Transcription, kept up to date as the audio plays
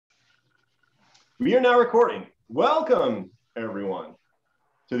We are now recording. Welcome, everyone,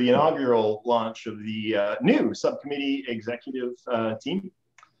 to the inaugural launch of the new subcommittee executive team.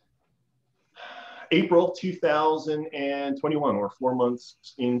 April 2021, we're 4 months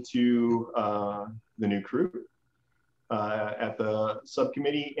into the new crew at the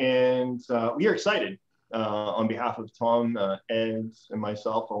subcommittee, and we are excited. On behalf of Tom, Ed, and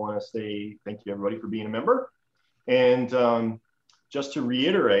myself, I want to say thank you, everybody, for being a member. And just to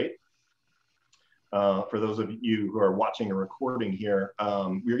reiterate, for those of you who are watching a recording here,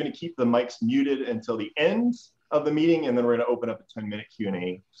 we're going to keep the mics muted until the end of the meeting, and then we're going to open up a 10-minute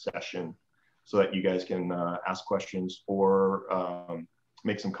Q&A session so that you guys can ask questions or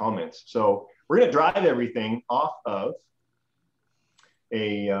make some comments. So we're going to drive everything off of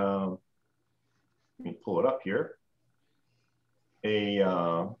a, let me pull it up here,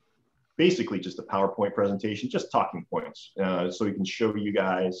 basically just a PowerPoint presentation, just talking points, so we can show you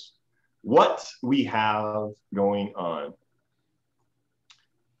guys what we have going on.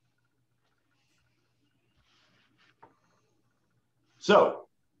 So,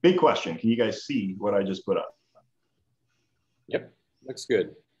 big question. Can you guys see what I just put up? Yep, looks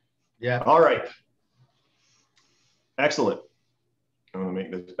good. Yeah. All right. Excellent. I'm gonna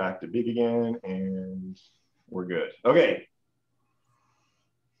make this back to big again, and we're good. Okay.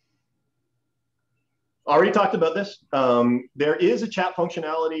 Already talked about this. There is a chat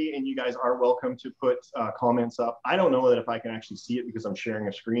functionality, and you guys are welcome to put comments up. I don't know that if I can actually see it because I'm sharing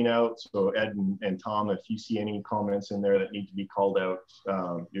a screen out. So Ed and Tom, if you see any comments in there that need to be called out,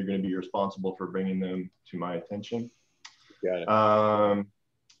 you're going to be responsible for bringing them to my attention. Got it.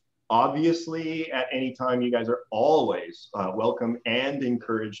 Obviously, at any time, you guys are always welcome and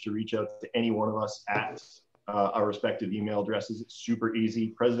encouraged to reach out to any one of us at our respective email addresses. It's super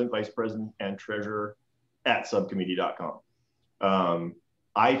easy: president, vice president, and treasurer at subcommittee.com.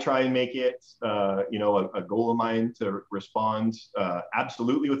 I try and make it, a goal of mine to respond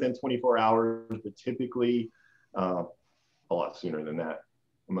absolutely within 24 hours, but typically a lot sooner than that.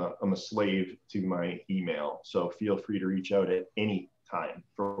 I'm a slave to my email, so feel free to reach out at any time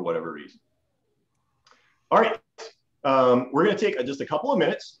for whatever reason. All right, we're going to take just a couple of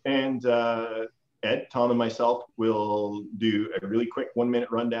minutes, and Ed, Tom, and myself will do a really quick 1-minute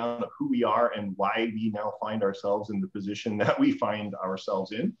rundown of who we are and why we now find ourselves in the position that we find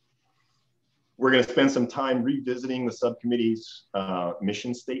ourselves in. We're going to spend some time revisiting the subcommittee's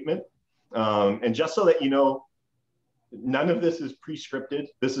mission statement. And just so that you know, none of this is pre-scripted.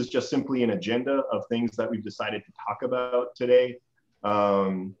 This is just simply an agenda of things that we've decided to talk about today.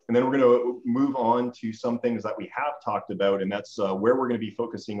 And then we're going to move on to some things that we have talked about, and that's where we're going to be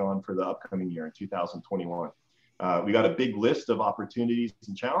focusing on for the upcoming year in 2021. We got a big list of opportunities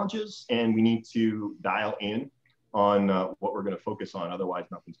and challenges, and we need to dial in on what we're going to focus on. Otherwise,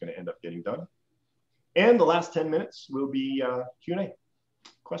 nothing's going to end up getting done. And the last 10 minutes will be Q&A,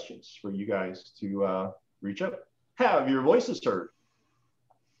 questions for you guys to reach out. Have your voices heard.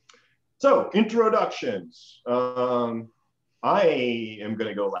 So, introductions. I am going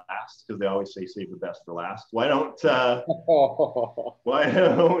to go last because they always say save the best for last. Why don't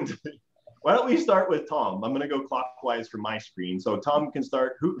we start with Tom? I'm going to go clockwise from my screen. So Tom can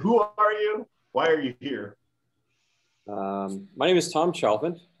start. Who are you? Why are you here? My name is Tom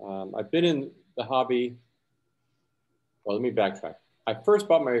Chalfant. I've been in the hobby. Well, let me backtrack. I first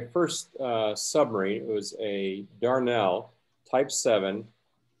bought my first submarine. It was a Darnell Type 7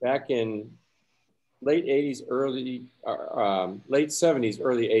 back in late 80s, late 70s,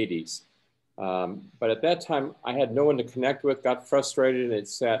 early 80s. But at that time, I had no one to connect with, got frustrated, and it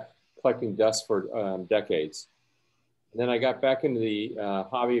sat collecting dust for decades. And then I got back into the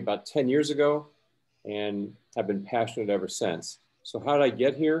hobby about 10 years ago and have been passionate ever since. So how did I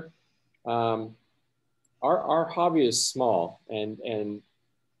get here? Our hobby is small, and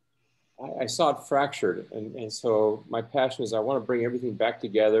I saw it fractured. And so my passion is I want to bring everything back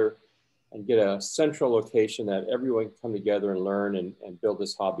together and get a central location that everyone can come together and learn and build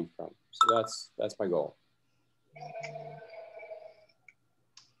this hobby from. So that's my goal.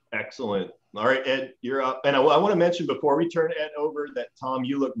 Excellent. All right, Ed, you're up. And I want to mention before we turn Ed over that, Tom,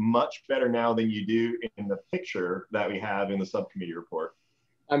 you look much better now than you do in the picture that we have in the subcommittee report.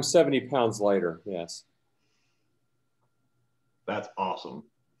 I'm 70 pounds lighter, yes. That's awesome.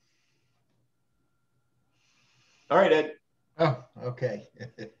 All right, Ed. Oh, okay.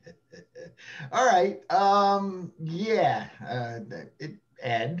 All right.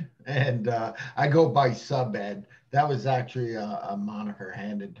 Ed, and I go by Sub Ed. That was actually a moniker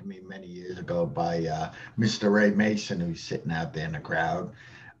handed to me many years ago by Mr. Ray Mason, who's sitting out there in the crowd.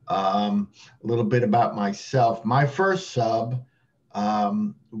 A little bit about myself. My first sub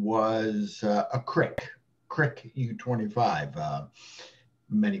was a Crick U-25.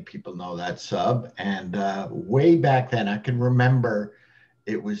 Many people know that sub. And way back then, I can remember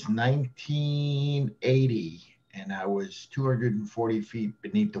it was 1980, and I was 240 feet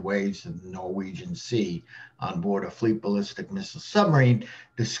beneath the waves of the Norwegian Sea on board a fleet ballistic missile submarine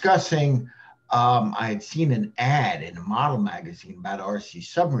discussing. I had seen an ad in a model magazine about RC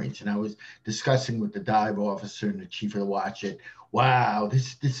submarines, and I was discussing with the dive officer and the chief of the watch it. Wow,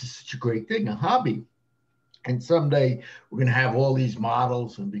 this is such a great thing, a hobby. And someday we're going to have all these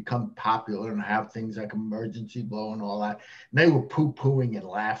models and become popular and have things like emergency blow and all that. And they were poo-pooing and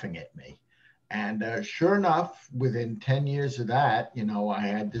laughing at me. And sure enough, within 10 years of that, you know, I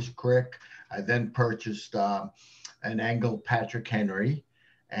had this Crick. I then purchased an Engel Patrick Henry.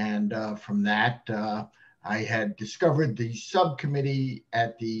 And from that, I had discovered the subcommittee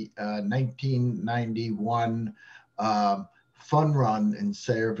at the 1991 fun run in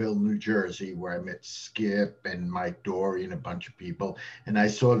Sayreville, New Jersey, where I met Skip and Mike Dory and a bunch of people. And I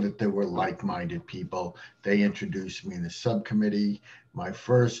saw that there were like-minded people. They introduced me in the subcommittee. My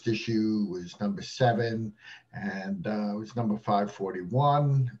first issue was number 7, and it was number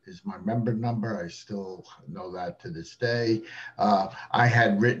 541 is my member number. I still know that to this day. I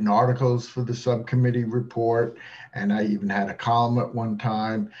had written articles for the subcommittee report, and I even had a column at one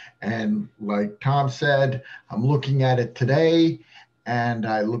time. And like Tom said, I'm looking at it today, and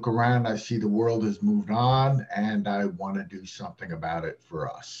I look around, I see the world has moved on, and I want to do something about it for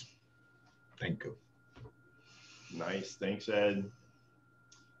us. Thank you. Nice. Thanks, Ed.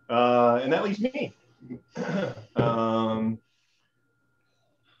 And that leaves me.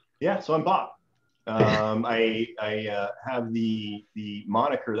 Yeah, so I'm Bob. I have the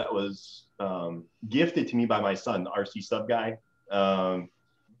moniker that was gifted to me by my son, the RC sub guy.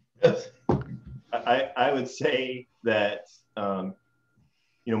 Yes. I would say that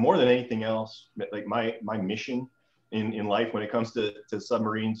you know, more than anything else, like my mission in life when it comes to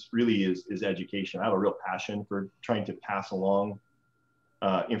submarines really is education. I have a real passion for trying to pass along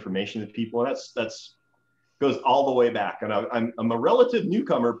information to people. And that's goes all the way back. And I'm a relative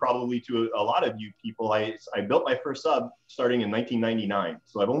newcomer probably to a lot of you people. I built my first sub starting in 1999.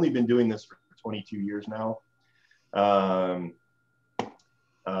 So I've only been doing this for 22 years now. And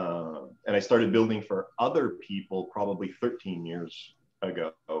I started building for other people probably 13 years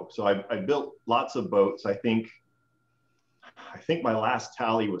ago. So I built lots of boats. I think my last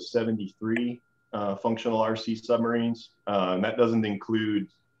tally was 73 functional RC submarines. And that doesn't include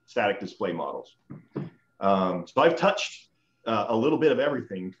static display models. So I've touched a little bit of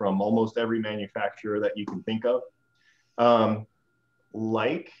everything from almost every manufacturer that you can think of.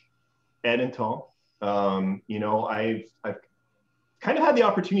 Like Ed and Tom, you know, I've kind of had the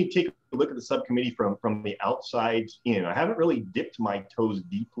opportunity to take a look at the subcommittee from the outside in. I haven't really dipped my toes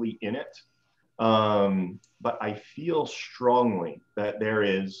deeply in it, but I feel strongly that there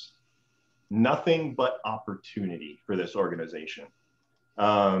is nothing but opportunity for this organization.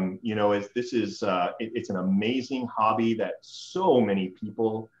 You know, it's an amazing hobby that so many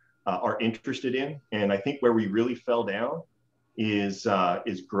people are interested in, and I think where we really fell down is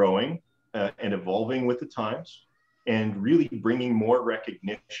growing and evolving with the times, and really bringing more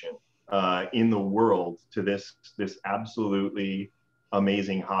recognition in the world to this absolutely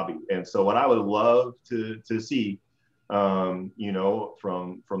amazing hobby. And so, what I would love to see, you know,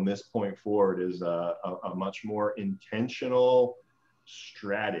 from this point forward is a much more intentional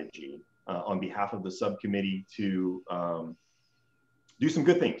strategy on behalf of the subcommittee to do some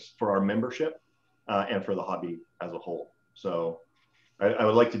good things for our membership and for the hobby as a whole. So I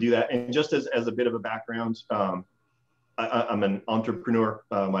would like to do that. And just as a bit of a background, I'm an entrepreneur.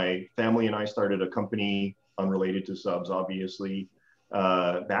 My family and I started a company unrelated to subs, obviously,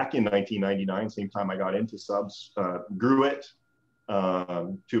 back in 1999, same time I got into subs, grew it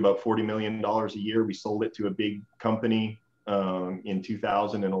to about $40 million a year. We sold it to a big company in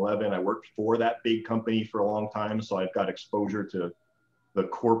 2011. I worked for that big company for a long time, so I've got exposure to the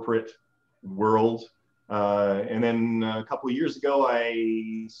corporate world. And then a couple of years ago,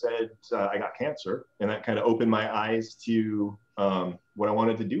 I said I got cancer, and that kind of opened my eyes to what I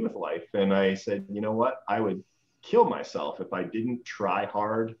wanted to do with life. And I said, you know what, I would kill myself if I didn't try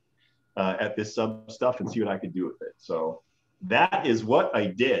hard at this sub stuff and see what I could do with it. So that is what I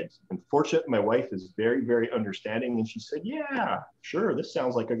did. And fortunately, my wife is very, very understanding. And she said, yeah, sure, this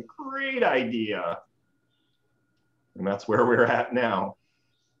sounds like a great idea. And that's where we're at now.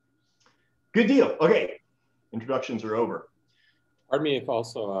 Good deal. Okay, introductions are over. Pardon me if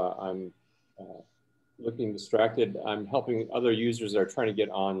also I'm looking distracted. I'm helping other users that are trying to get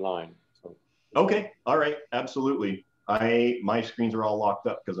online. So. Okay, all right, absolutely. My screens are all locked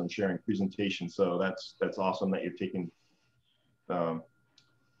up because I'm sharing presentation. So that's awesome that you're taking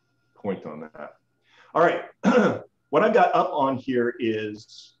point on that. All right, what I've got up on here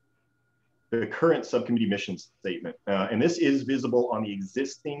is the current subcommittee mission statement. And this is visible on the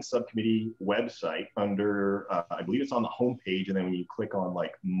existing subcommittee website under, I believe it's on the homepage. And then when you click on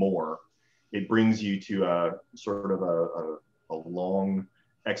like more, it brings you to a sort of a long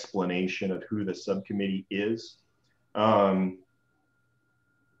explanation of who the subcommittee is. I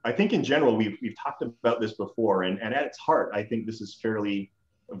think in general, we've talked about this before, and at its heart, I think this is fairly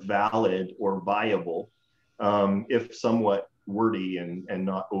valid or viable, if somewhat wordy and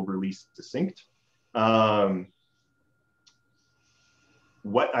not overly succinct. What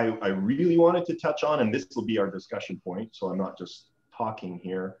I really wanted to touch on, and this will be our discussion point, so I'm not just talking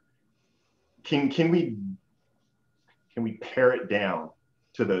here. Can we pare it down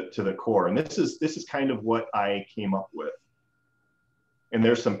to the core? And this is kind of what I came up with. And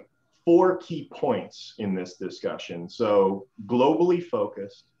there's some 4 key points in this discussion. So globally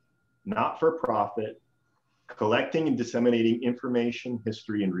focused, not for profit, collecting and disseminating information,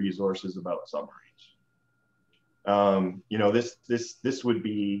 history, and resources about submarines. You know, this would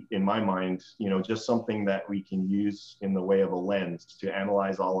be, in my mind, you know, just something that we can use in the way of a lens to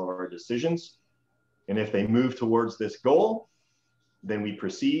analyze all of our decisions. And if they move towards this goal, then we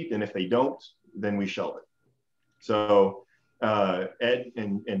proceed. And if they don't, then we shelve it. So Ed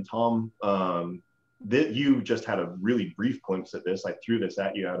and Tom, you just had a really brief glimpse at this. I threw this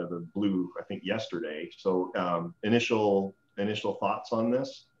at you out of the blue, I think yesterday. So initial thoughts on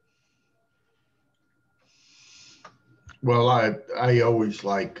this? Well, I always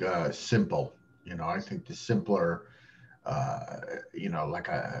like simple. You know, I think the simpler, you know, like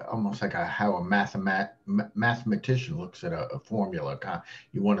almost like how a mathematician looks at a formula.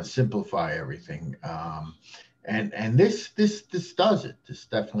 You want to simplify everything, and this does it. This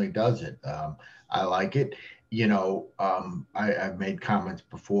definitely does it. I like it. You know, I've made comments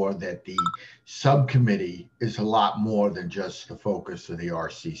before that the subcommittee is a lot more than just the focus of the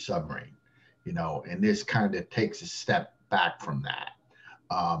RC submarine. You know, and this kind of takes a step back from that.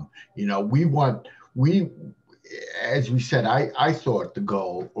 You know, as we said, I thought the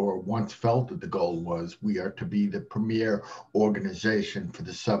goal, or once felt that the goal was, we are to be the premier organization for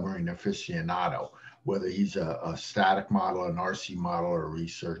the submarine aficionado, whether he's a static model, an RC model, or a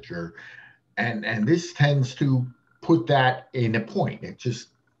researcher. And this tends to put that in a point. It's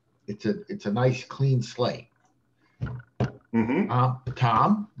a nice clean slate. Mm-hmm.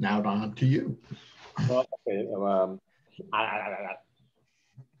 Tom, now on to you. Well, okay.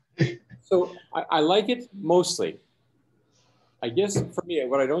 So I like it mostly. I guess for me,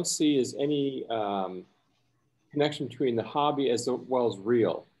 what I don't see is any connection between the hobby as well as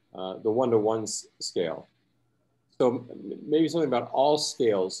real, the one-to-one scale. So maybe something about all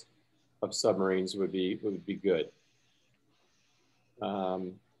scales of submarines would be good. I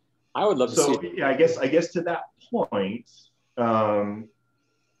would love to see. So yeah, I guess to that point.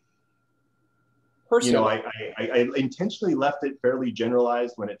 You know, I intentionally left it fairly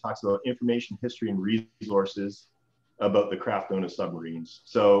generalized when it talks about information, history, and resources about the craft known as submarines.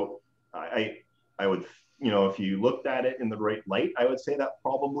 So I would, you know, if you looked at it in the right light, I would say that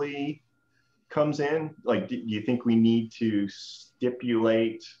probably comes in. Like, do you think we need to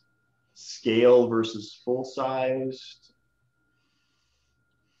stipulate scale versus full sized?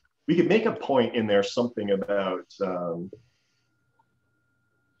 We could make a point in there, something about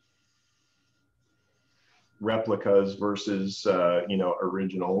replicas versus you know,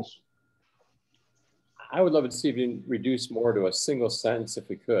 originals. I would love to see if you can reduce more to a single sentence if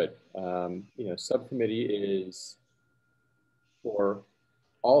we could. You know, subcommittee is for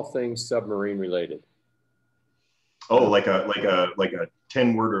all things submarine related. Oh, like a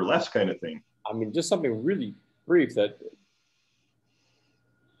 10-word or less kind of thing. I mean, just something really brief that,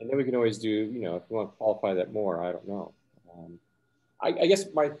 and then we can always do, you know, if we want to qualify that more, I don't know. I guess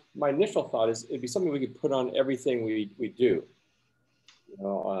my initial thought is it'd be something we could put on everything we do. You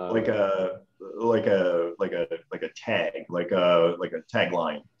know, like a tag, like a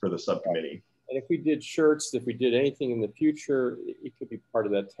tagline for the subcommittee. And if we did shirts, if we did anything in the future, it could be part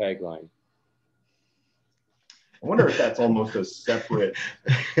of that tagline. I wonder if that's almost a separate.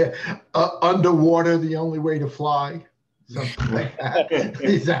 Underwater, the only way to fly. Something like that.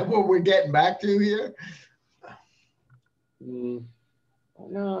 Is that what we're getting back to here?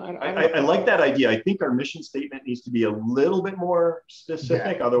 No, I like that idea. I think our mission statement needs to be a little bit more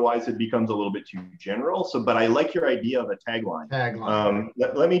specific. Yeah. Otherwise, it becomes a little bit too general. So, but I like your idea of a tagline.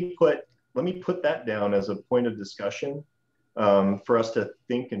 Let me put that down as a point of discussion for us to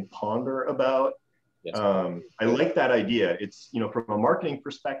think and ponder about. Yes. I like that idea. It's, you know, from a marketing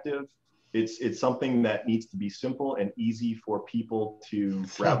perspective, it's something that needs to be simple and easy for people to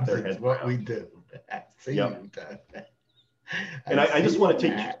wrap their heads around. What we do. Yep. And I just want to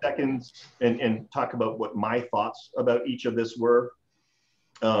take 2 seconds and talk about what my thoughts about each of this were.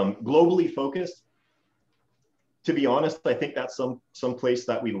 Globally focused, to be honest, I think that's some place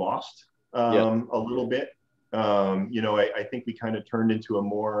that we lost a little bit. You know, I think we kind of turned into a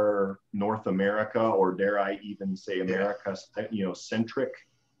more North America, or dare I even say America, you know, centric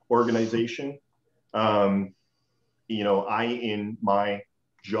organization. You know, in my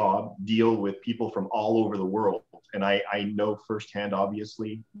job, deal with people from all over the world. And I know firsthand,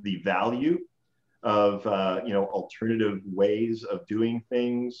 obviously, the value of, you know, alternative ways of doing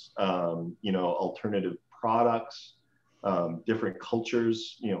things, you know, alternative products, different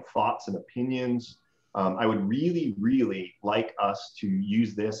cultures, you know, thoughts and opinions. I would really, really like us to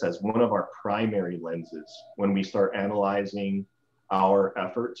use this as one of our primary lenses when we start analyzing our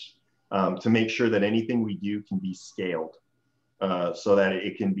efforts, to make sure that anything we do can be scaled, so that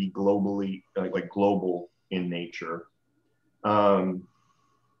it can be globally, like global in nature.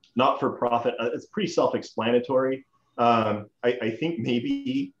 Not for profit, it's pretty self-explanatory. I think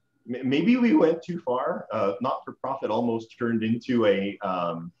maybe we went too far. Not for profit almost turned into a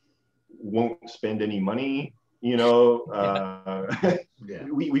won't spend any money, you know.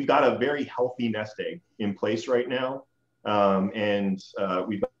 We've got a very healthy nest egg in place right now, and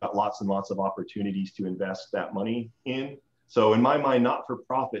we've got lots and lots of opportunities to invest that money in. So in my mind, not for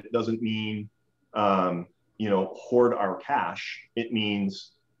profit doesn't mean you know, hoard our cash. It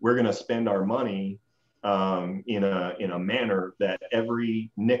means we're going to spend our money in a manner that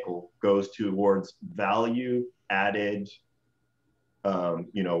every nickel goes towards value added,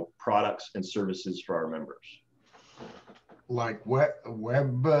 you know, products and services for our members. Like web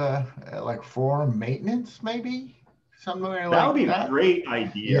like forum maintenance, maybe somewhere like that would be that. A great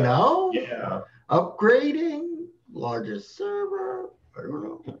idea. You know, yeah, upgrading, largest server. I don't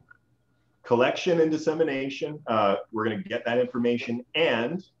know. Collection and dissemination. We're going to get that information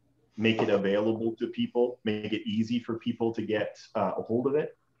and make it available to people, make it easy for people to get a hold of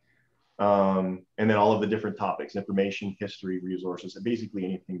it. And then all of the different topics, information, history, resources, and basically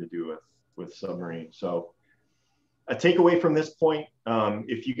anything to do with submarine. So a takeaway from this point,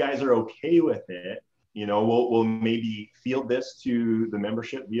 if you guys are okay with it, you know, we'll maybe field this to the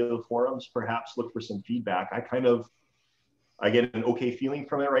membership via the forums, perhaps look for some feedback. I get an okay feeling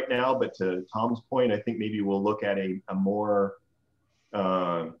from it right now, but to Tom's point, I think maybe we'll look at a more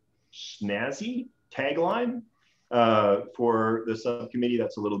snazzy tagline for the subcommittee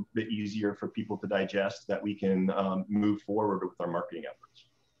that's a little bit easier for people to digest, that we can move forward with our marketing efforts.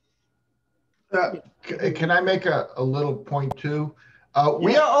 Can I make a little point too?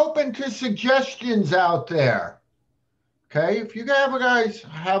 We are open to suggestions out there. Okay, if you guys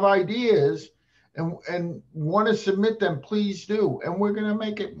have ideas and want to submit them, please do. And we're going to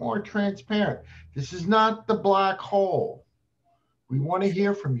make it more transparent. This is not the black hole. We want to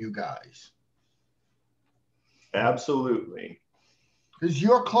hear from you guys. Absolutely. This is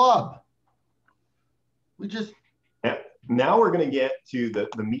your club. We just... Now we're going to get to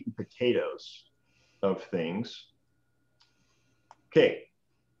the meat and potatoes of things. Okay.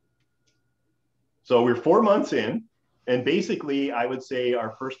 So we're 4 months in, and basically I would say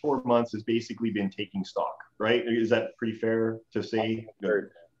our first 4 months has basically been taking stock, right? Is that pretty fair to say?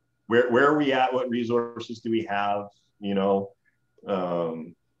 Where are we at? What resources do we have? You know,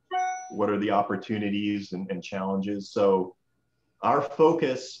 what are the opportunities and challenges? So our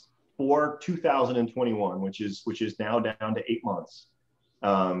focus for 2021, which is now down to 8 months,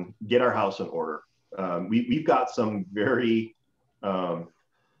 get our house in order. We've got some very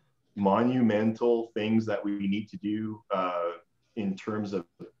monumental things that we need to do in terms of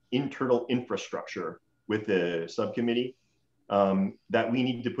internal infrastructure with the subcommittee that we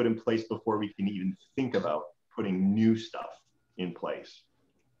need to put in place before we can even think about putting new stuff in place.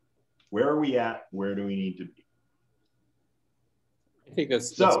 Where are we at? Where do we need to be? I think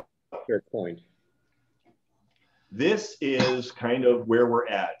that's a fair point. This is kind of where we're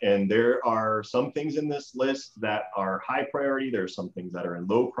at. And there are some things in this list that are high priority. There are some things that are in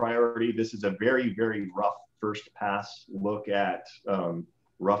low priority. This is a very, very rough first pass look at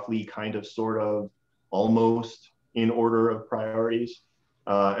roughly kind of sort of almost in order of priorities.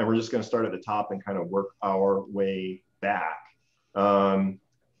 And we're just going to start at the top and kind of work our way back.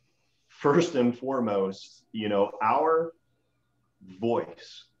 First and foremost, you know, our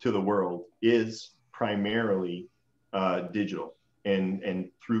voice to the world is primarily digital and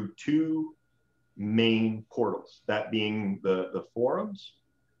through two main portals, that being the forums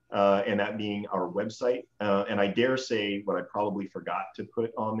and that being our website. And I dare say what I probably forgot to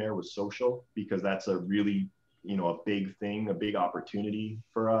put on there was social, because that's a really, a big thing, a big opportunity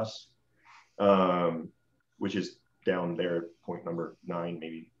for us, which is down there, point number 9,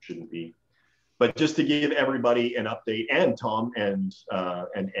 maybe shouldn't be. But just to give everybody an update, and Tom and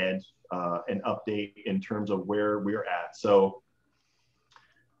Ed an update in terms of where we're at. So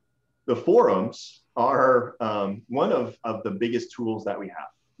the forums are one of the biggest tools that we have.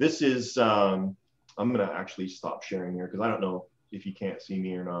 This is, I'm gonna actually stop sharing here because I don't know if you can't see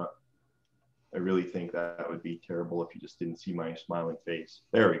me or not. I really think that would be terrible if you just didn't see my smiling face.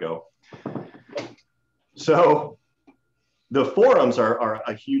 There we go. So the forums are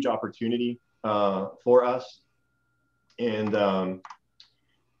a huge opportunity for us. And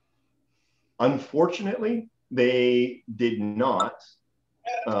unfortunately, they did not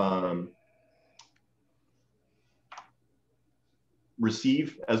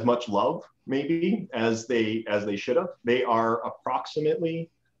receive as much love maybe as they should have. They are approximately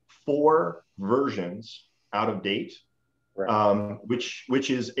 4 versions out of date, right. which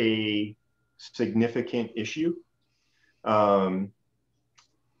is a significant issue. The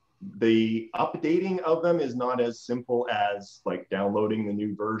updating of them is not as simple as like downloading the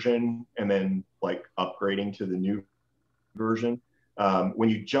new version and then like upgrading to the new version. When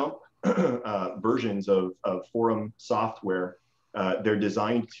you jump versions of forum software, they're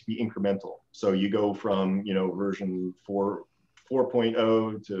designed to be incremental. So you go from, version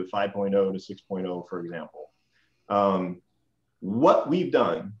 4.0 to 5.0 to 6.0, for example. What we've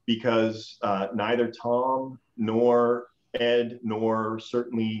done, because neither Tom nor Ed nor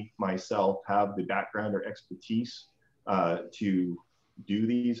certainly myself have the background or expertise to do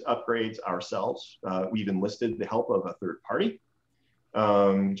these upgrades ourselves, we've enlisted the help of a third party.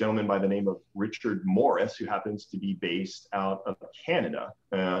 Gentleman by the name of Richard Morris, who happens to be based out of Canada,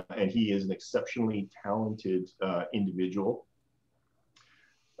 and he is an exceptionally talented individual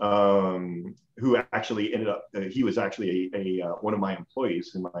who actually ended up, he was actually one of my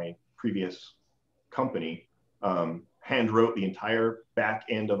employees in my previous company, hand wrote the entire back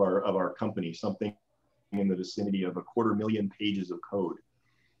end of our company, something in the vicinity of 250,000 pages of code,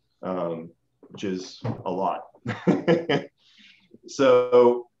 which is a lot.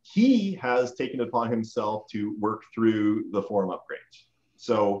 So he has taken it upon himself to work through the forum upgrades.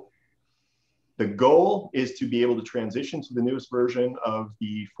 So the goal is to be able to transition to the newest version of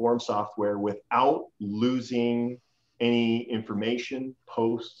the forum software without losing any information,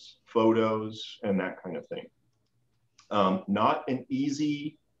 posts, photos, and that kind of thing. Not an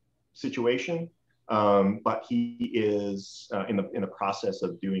easy situation, but he is in the process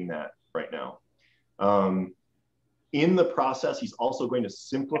of doing that right now. In the process, he's also going to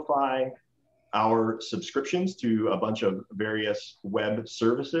simplify our subscriptions to a bunch of various web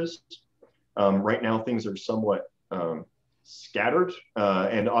services. Right now, things are somewhat scattered,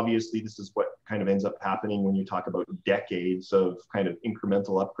 and obviously this is what kind of ends up happening when you talk about decades of kind of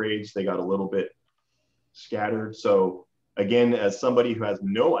incremental upgrades. They got a little bit scattered. So again, as somebody who has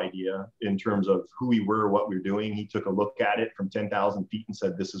no idea in terms of who we were, what we're doing, he took a look at it from 10,000 feet and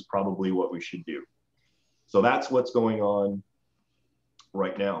said, this is probably what we should do. So that's what's going on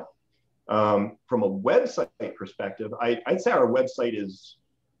right now. From a website perspective, I'd say our website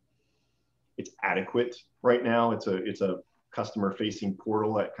it's adequate right now. It's a customer-facing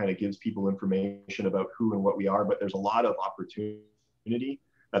portal that kind of gives people information about who and what we are, but there's a lot of opportunity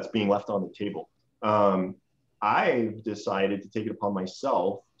that's being left on the table. I've decided to take it upon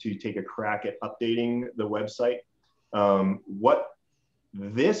myself to take a crack at updating the website. What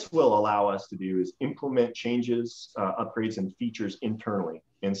this will allow us to do is implement changes, upgrades, and features internally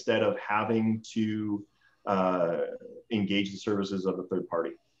instead of having to engage the services of a third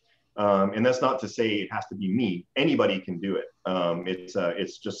party. And that's not to say it has to be me. Anybody can do it.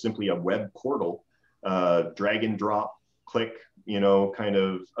 It's just simply a web portal, drag and drop, click, kind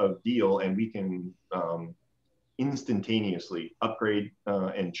of deal, and we can instantaneously upgrade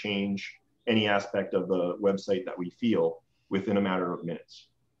and change any aspect of the website that we feel within a matter of minutes.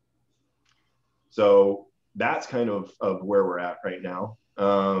 So that's kind of where we're at right now.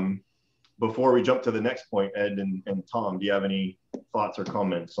 Before we jump to the next point, Ed and Tom, do you have any thoughts or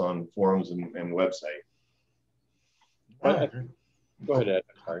comments on forums and website? Go ahead, Ed.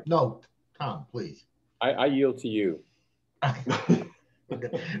 Sorry. No, Tom, please. I yield to you.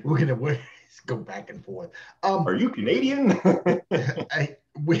 We're gonna go back and forth. Are you Canadian?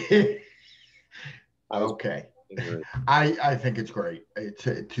 Okay. I think it's great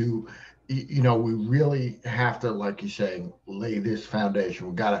to we really have to, like you're saying, lay this foundation.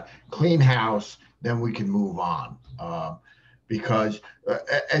 We've got to clean house, then we can move on. because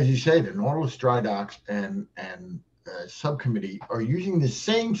as you say, the Nautilus Drydocks and subcommittee are using the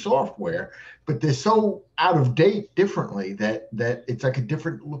same software, but they're so out of date differently that it's like a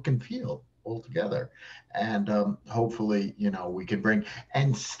different look and feel altogether. And hopefully, we can bring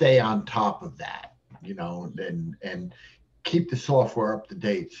and stay on top of that, and keep the software up to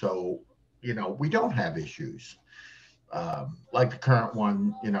date. So, we don't have issues. Like the current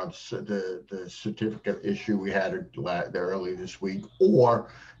one, the certificate issue we had there early this week, or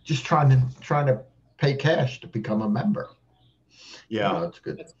just trying to pay cash to become a member. Yeah, that's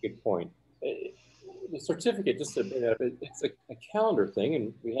good. That's a good point. The certificate, just to bring that up, it's a calendar thing,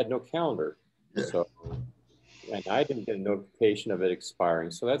 and we had no calendar. Yeah. So, and I didn't get a notification of it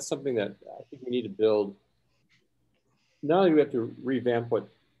expiring. So that's something that I think we need to build. Not only do we have to revamp what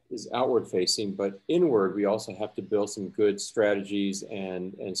is outward facing, but inward, we also have to build some good strategies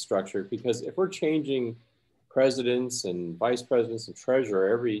and structure, because if we're changing presidents and vice presidents and treasurer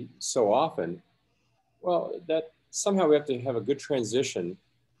every so often, well, that somehow we have to have a good transition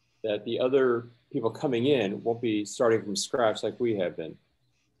that the other people coming in won't be starting from scratch like we have been.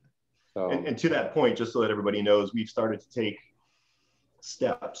 So, and to that point, just so that everybody knows, we've started to take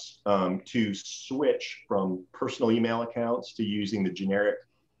steps to switch from personal email accounts to using the generic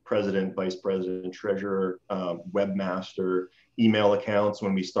president, vice president, treasurer, webmaster email accounts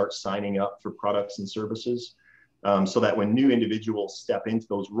when we start signing up for products and services. So that when new individuals step into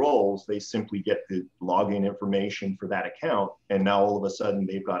those roles, they simply get the login information for that account. And now all of a sudden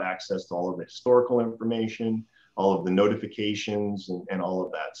they've got access to all of the historical information, all of the notifications, and all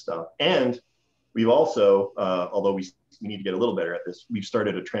of that stuff. And we've also, although we need to get a little better at this, we've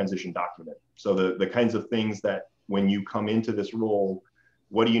started a transition document. So the kinds of things that when you come into this role,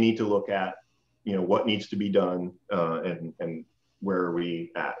 what do you need to look at, what needs to be done, and where are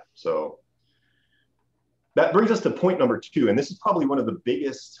we at? So that brings us to point number 2, and this is probably one of the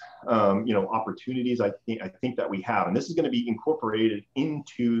biggest, opportunities I think that we have, and this is going to be incorporated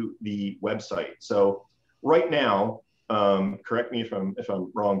into the website. So right now, correct me if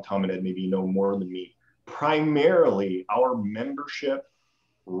I'm wrong, Tom and Ed, maybe you know more than me. Primarily, our membership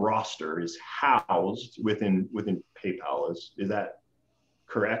roster is housed within PayPal. Is that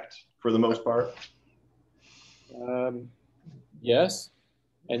correct for the most part? Yes.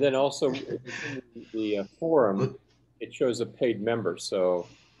 And then also within the forum, it shows a paid member. So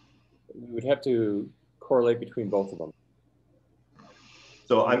we would have to correlate between both of them.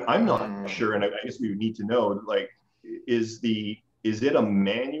 So I'm not sure, and I guess we would need to know, like, is it a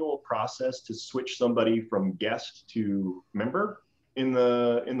manual process to switch somebody from guest to member in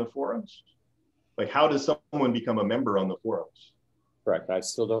the forums? Like, how does someone become a member on the forums? Correct. I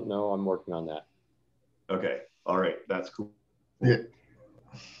still don't know. I'm working on that. Okay. All right. That's cool. Yeah.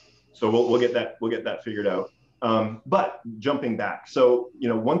 So we'll get that figured out. But jumping back, so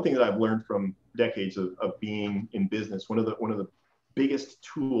one thing that I've learned from decades of being in business, one of the biggest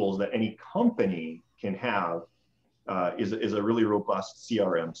tools that any company can have is a really robust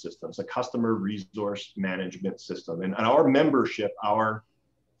CRM system. It's a customer resource management system, and our membership,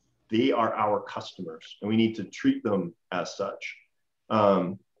 they are our customers, and we need to treat them as such.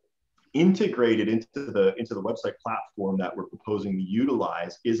 Integrated into the website platform that we're proposing to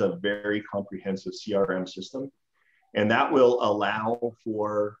utilize is a very comprehensive CRM system, and that will allow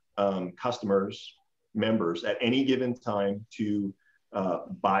for members at any given time to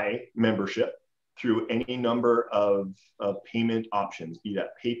buy membership through any number of payment options, be that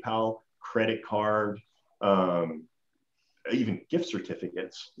PayPal, credit card, even gift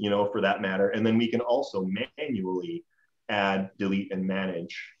certificates, for that matter. And then we can also manually add, delete, and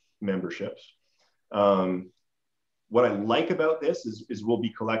manage memberships. What I like about this is we'll be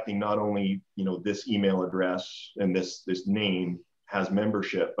collecting not only this email address and this name has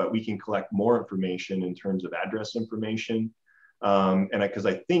membership, but we can collect more information in terms of address information. Because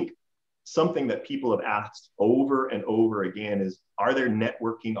I think something that people have asked over and over again is, are there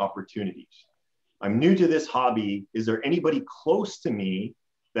networking opportunities? I'm new to this hobby. Is there anybody close to me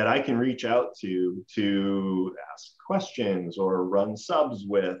that I can reach out to ask questions or run subs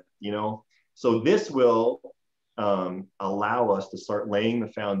with, So this will allow us to start laying the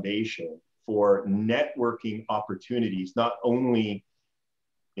foundation for networking opportunities, not only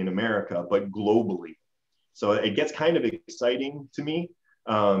in America, but globally. So it gets kind of exciting to me.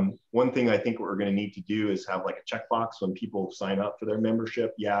 One thing I think what we're going to need to do is have like a checkbox when people sign up for their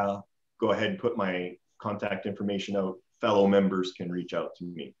membership. Yeah, go ahead and put my contact information out. Fellow members can reach out to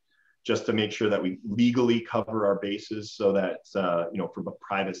me, just to make sure that we legally cover our bases, so that from a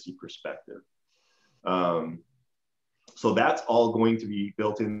privacy perspective. So that's all going to be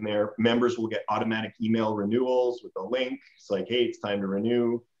built in there. Members will get automatic email renewals with a link. It's like, hey, it's time to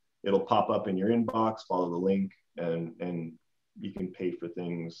renew. It'll pop up in your inbox, follow the link, and you can pay for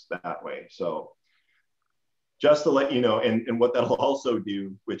things that way. So just to let you know, and what that'll also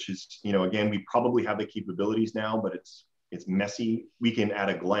do, which is, you know, again, we probably have the capabilities now, but it's messy. We can at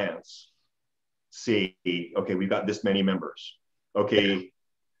a glance say, okay, we've got this many members. Okay,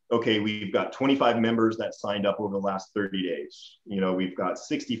 we've got 25 members that signed up over the last 30 days. You know, we've got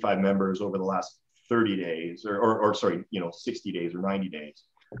 65 members over the last 30 days, or sorry, you know, 60 days or 90 days.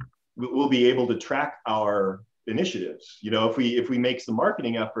 We'll be able to track our initiatives. You know, if we make some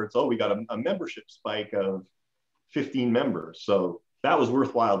marketing efforts, oh, we got a membership spike of 15 members. So that was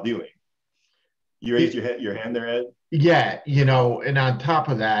worthwhile doing. You raised your hand there, Ed? Yeah, you know, and on top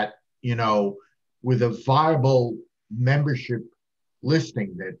of that, you know, with a viable membership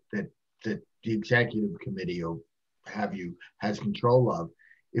listing that the executive committee will has control of,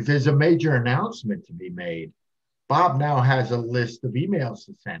 if there's a major announcement to be made, Bob now has a list of emails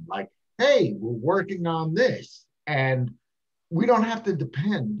to send, like, hey, we're working on this. And we don't have to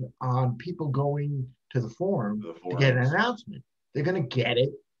depend on people going to the forum to get an announcement. They're going to get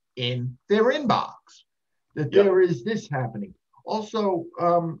it in their inbox that there is this happening. Also,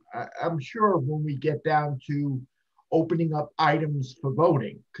 I'm sure when we get down to opening up items for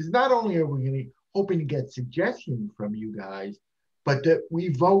voting, because not only are we hoping to get suggestions from you guys, but that we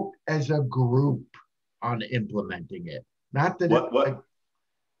vote as a group on implementing it. Not that go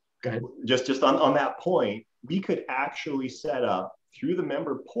ahead. Just on that point, we could actually set up through the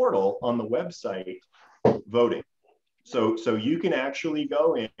member portal on the website voting. So you can actually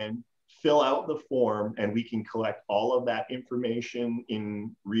go in, fill out the form, and we can collect all of that information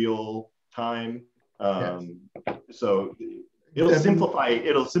in real time. So it'll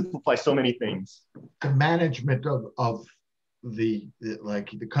simplify so many things. The management of the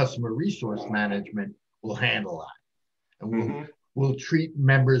customer resource management will handle that, and we'll treat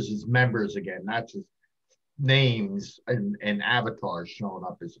members as members again, not just names and avatars showing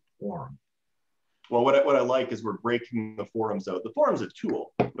up as a forum. Well, what I like is we're breaking the forums out. The forum's a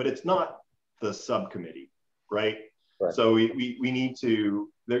tool, but it's not the subcommittee, right? So we need to,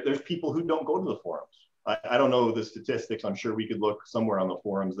 there's people who don't go to the forums. I don't know the statistics. I'm sure we could look somewhere on the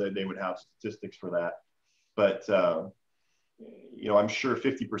forums that they would have statistics for that. But, you know, I'm sure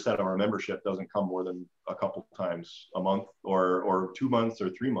 50% of our membership doesn't come more than a couple times a month or 2 months or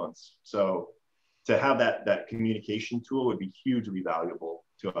 3 months. So to have that communication tool would be hugely valuable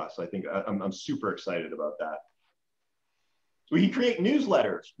to us. I think I'm super excited about that. We can create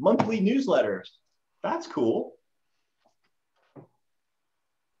newsletters, monthly newsletters. That's cool.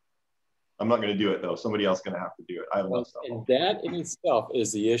 I'm not going to do it though. Somebody else is going to have to do it. I love stuff. And that in itself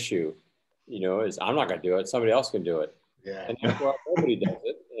is the issue. You know, is I'm not going to do it. Somebody else can do it. Yeah. And that's why nobody does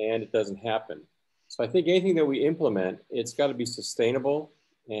it, and it doesn't happen. So I think anything that we implement, it's got to be sustainable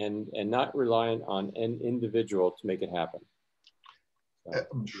and not reliant on an individual to make it happen.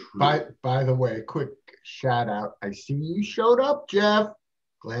 By the way, quick shout out. I see you showed up, Jeff.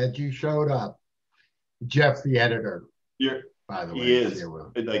 Glad you showed up. Jeff, the editor. By the way, he is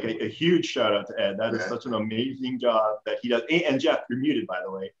like a huge shout out to Ed. That is such an amazing job that he does. And Jeff, you're muted, by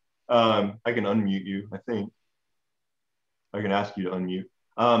the way. I can unmute you, I think. I can ask you to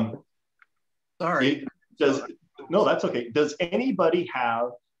unmute. Sorry. No, that's okay. Does anybody have,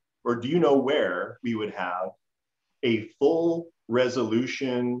 or do you know where we would have a full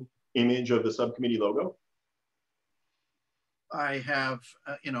resolution image of the subcommittee logo? I have,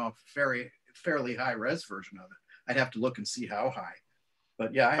 you know, a fairly high res version of it. I'd have to look and see how high,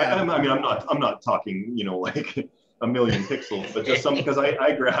 but yeah, I have. I mean, I'm not talking, you know, like a million pixels, but just some, because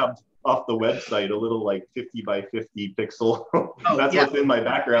I grabbed off the website a little like 50 by 50 pixel. That's what's in my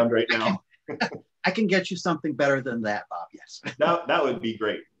background right now. I can get you something better than that, Bob. Yes. That would be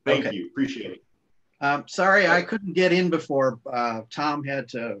great. Thank you. Appreciate it. Sorry, I couldn't get in before. Tom had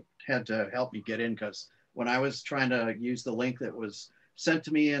to help me get in, because when I was trying to use the link that was sent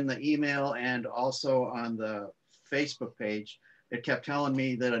to me in the email and also on the Facebook page, it kept telling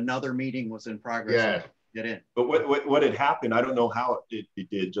me that another meeting was in progress. Yeah. Get in. But what had happened, I don't know how it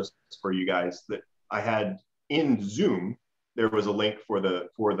did, just for you guys, that I had in Zoom, there was a link for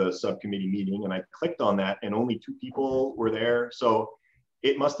the subcommittee meeting, and I clicked on that and only 2 people were there. So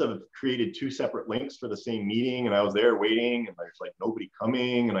it must have created 2 separate links for the same meeting, and I was there waiting, and there's like nobody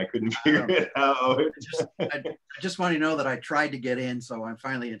coming, and I couldn't figure it out. I just want you to know that I tried to get in, so I'm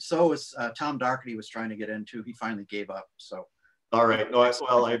finally in. So was Tom Doherty was trying to get in too. He finally gave up. So. All right. No,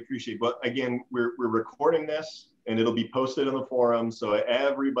 well, I appreciate it. But again, we're recording this. and it'll be posted on the forum. So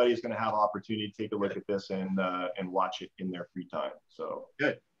everybody's going to have opportunity to take a look at this and watch it in their free time. So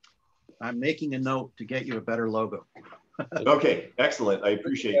good. I'm making a note to get you a better logo. Okay, excellent. I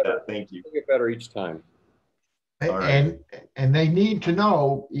appreciate that. Thank you. It'll get better each time. And they need to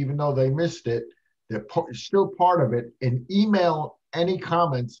know, even though they missed it, they're still part of it, and email any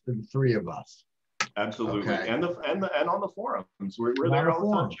comments to the three of us. Absolutely. Okay. And on the forums. We're there all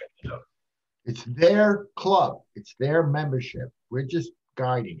the time checking it out. It's their club. It's their membership. We're just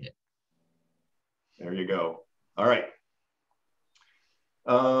guiding it. There you go. All right.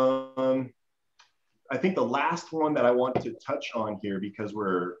 I think the last one that I want to touch on here, because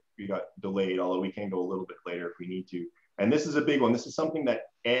we got delayed, although we can go a little bit later if we need to. And this is a big one. This is something that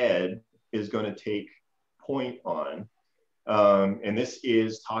Ed is going to take point on. And this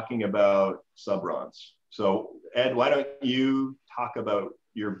is talking about subrons. So Ed, why don't you talk about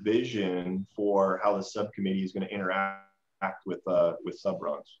your vision for how the subcommittee is going to interact with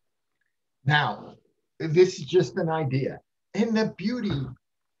subrons? Now, this is just an idea. And the beauty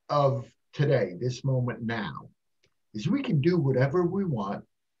of today, this moment now, is we can do whatever we want,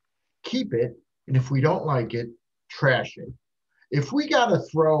 keep it, and if we don't like it, trash it. If we got to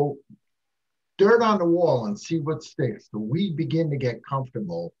throw dirt on the wall and see what sticks, so we begin to get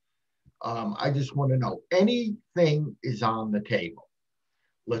comfortable, I just want to know, anything is on the table.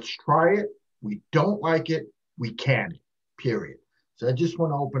 Let's try it. We don't like it, we can it, period. So I just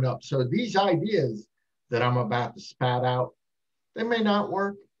want to open up. So these ideas that I'm about to spat out, they may not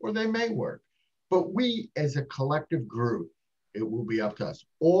work or they may work. But we as a collective group, it will be up to us.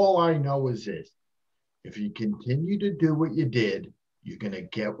 All I know is this: if you continue to do what you did, you're going to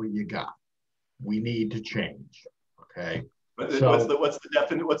get what you got. We need to change. Okay. But so, what's the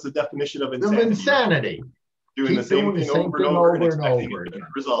definition of insanity? Of insanity. Doing the same thing over and over and expecting a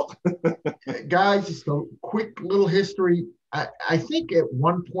different result. Guys, just a quick little history. I think at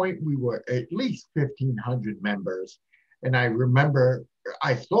one point we were at least 1,500 members. And I remember,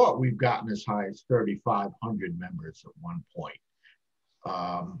 I thought we've gotten as high as 3,500 members at one point.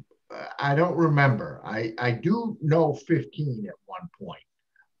 I don't remember. I do know 15 at one point.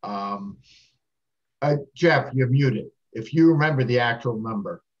 Jeff, you're muted. If you remember the actual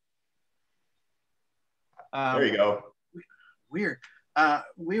number. There you go. Weird.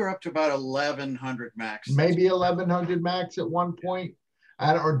 We were up to about 1,100 max. Maybe 1,100 max at one point,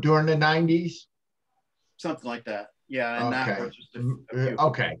 or during the 90s. Something like that. Yeah, and okay. that was just a few.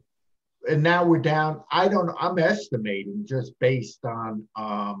 Okay. And now we're down. I don't know. I'm estimating just based on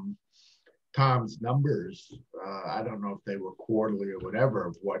Tom's numbers. I don't know if they were quarterly or whatever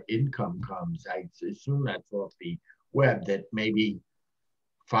of what income comes. I assume that's off the web, that maybe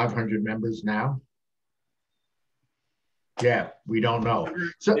 500 members now. Yeah, we don't know.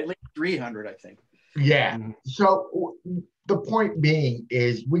 So at least 300, I think. Yeah. So the point being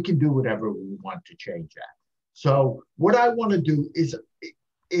is we can do whatever we want to change that. So what I want to do is,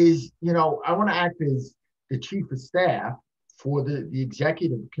 I want to act as the chief of staff for the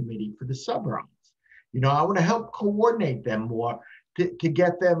executive committee for the subrons. I want to help coordinate them more to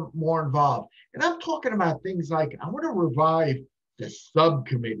get them more involved. And I'm talking about things like, I want to revive the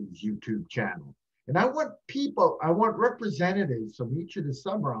subcommittee's YouTube channel. And I want representatives from each of the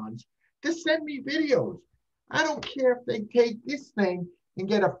subrons to send me videos. I don't care if they take this thing and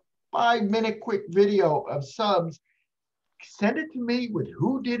get a 5-minute quick video of subs, send it to me with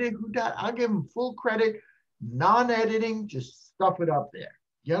who did it, who died. I'll give them full credit, non-editing, just stuff it up there.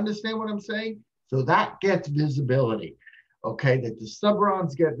 You understand what I'm saying? So that gets visibility, okay? That the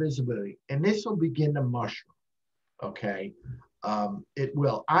subrons get visibility, and this will begin to mushroom, okay? It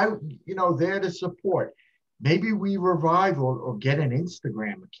will. There to support. Maybe we revive or get an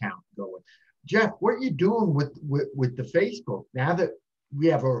Instagram account going. Jeff, what are you doing with the Facebook now that we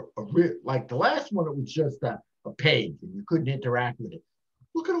have like the last one, it was just a page and you couldn't interact with it.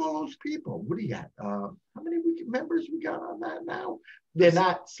 Look at all those people. What do you got? How many members we got on that now? They're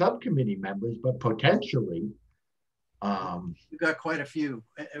not subcommittee members, but potentially. We've got quite a few.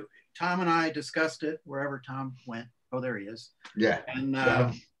 Tom and I discussed it wherever Tom went. Oh, there he is. Yeah. And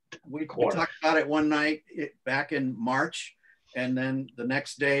we talked about it one night back in March. And then the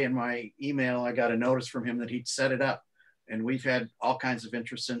next day in my email, I got a notice from him that he'd set it up. And we've had all kinds of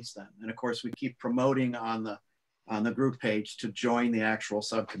interest since then. And of course, we keep promoting on the group page to join the actual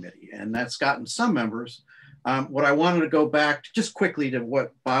subcommittee. And that's gotten some members. What I wanted to go back to just quickly to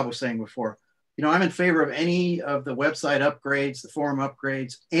what Bob was saying before. I'm in favor of any of the website upgrades, the forum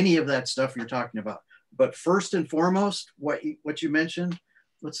upgrades, any of that stuff you're talking about. But first and foremost, what you mentioned,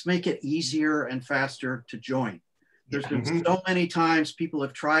 let's make it easier and faster to join. There's been so many times people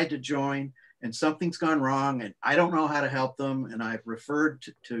have tried to join and something's gone wrong and I don't know how to help them, and I've referred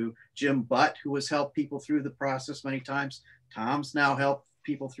to Jim Butt, who has helped people through the process many times. Tom's now helped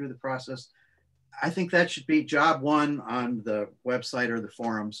people through the process. I think that should be job one on the website or the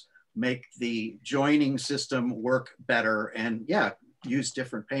forums. Make the joining system work better, and yeah, use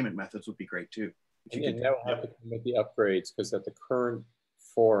different payment methods would be great too. And that will have to come with the upgrades, because at the current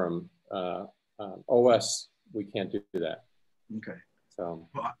forum OS, we can't do that. Okay. So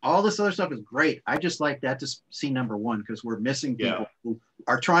all this other stuff is great. I just like that to see number one, because we're missing people who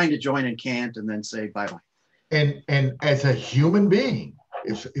are trying to join and can't, and then say bye-bye. And as a human being,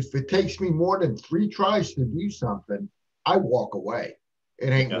 if it takes me more than 3 tries to do something, I walk away. It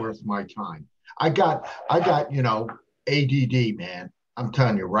ain't worth my time. I got, you know, ADD, man. I'm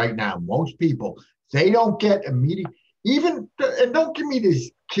telling you right now, most people, they don't get immediate, even, and don't give me this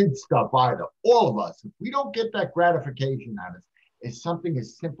kid stuff either. All of us, if we don't get that gratification out of it, it's something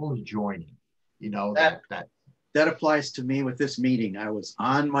as simple as joining, you know, that applies to me with this meeting. I was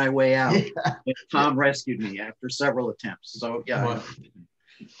on my way out and Tom rescued me after several attempts. So yeah.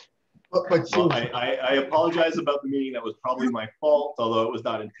 But well, I apologize about the meeting. That was probably my fault, although it was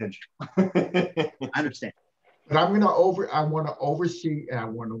not intentional. I understand. But I want to oversee, and I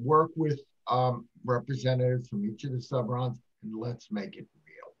want to work with representatives from each of the subrons, and let's make it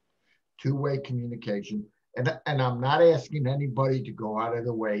real. Two-way communication. And I'm not asking anybody to go out of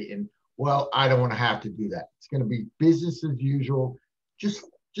the way and, well, I don't want to have to do that. It's going to be business as usual. Just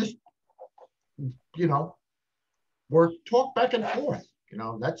you know, talk back and forth. You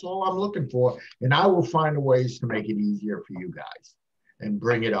know, that's all I'm looking for. And I will find ways to make it easier for you guys and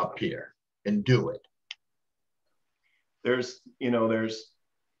bring it up here and do it. There's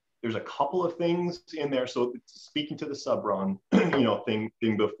a couple of things in there. So speaking to the subron,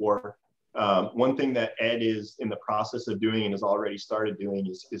 thing before, one thing that Ed is in the process of doing and has already started doing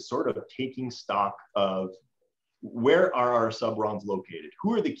is sort of taking stock of where are our subrons located?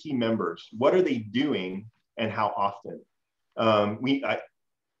 Who are the key members? What are they doing and how often?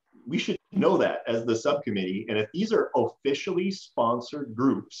 We should know that as the subcommittee. And if these are officially sponsored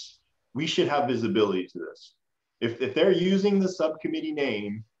groups, we should have visibility to this. If they're using the subcommittee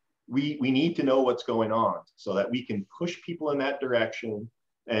name, we need to know what's going on so that we can push people in that direction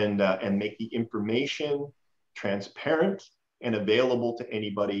and make the information transparent and available to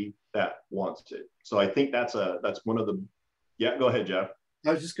anybody that wants it. So I think that's one of the, yeah, go ahead, Jeff.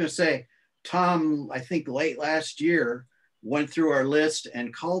 I was just going to say, Tom, I think late last year, went through our list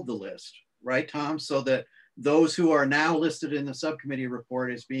and called the list, right, Tom? So that those who are now listed in the subcommittee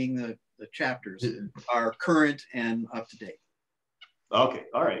report as being the chapters are current and up to date. Okay,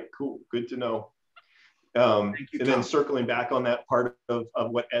 all right, cool, good to know. Thank you, and Tom. Then circling back on that part of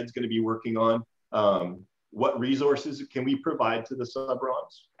what Ed's going to be working on, what resources can we provide to the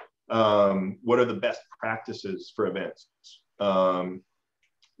subrons? What are the best practices for events?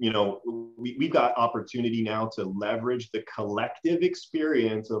 We've got opportunity now to leverage the collective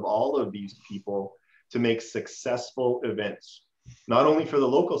experience of all of these people to make successful events, not only for the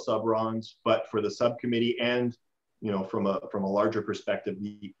local subrons, but for the subcommittee and, from a larger perspective,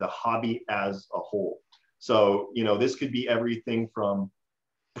 the hobby as a whole. So, this could be everything from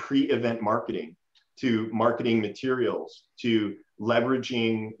pre-event marketing to marketing materials to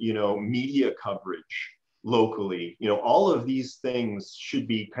leveraging, media coverage locally. All of these things should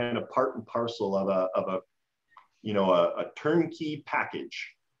be kind of part and parcel of a turnkey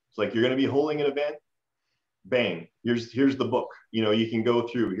package. It's like, you're going to be holding an event, bang, here's the book. You can go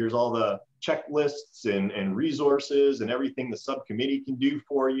through, here's all the checklists and resources and everything the subcommittee can do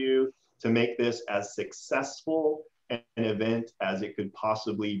for you to make this as successful an event as it could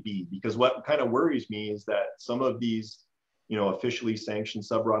possibly be. Because what kind of worries me is that some of these officially sanctioned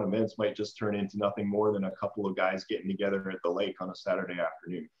subron events might just turn into nothing more than a couple of guys getting together at the lake on a Saturday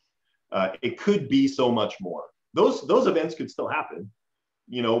afternoon. It could be so much more. Those events could still happen,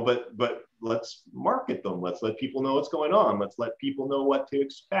 but let's market them. Let's let people know what's going on. Let's let people know what to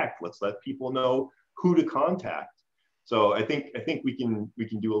expect. Let's let people know who to contact. So I think we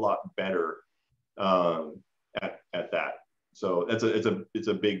can do a lot better at that. So it's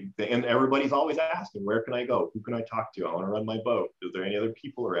a big thing, and everybody's always asking, where can I go? Who can I talk to? I want to run my boat. Is there any other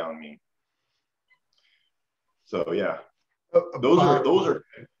people around me? So yeah, those are.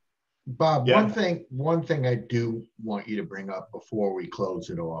 Bob, yeah. One thing I do want you to bring up before we close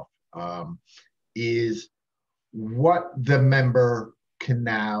it off is what the member can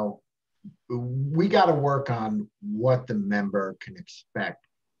now. We got to work on what the member can expect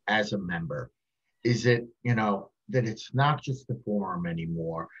as a member. Is it, that it's not just the forum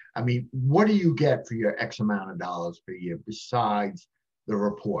anymore? I mean, what do you get for your X amount of dollars per year besides the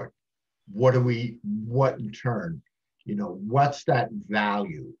report? what in turn, what's that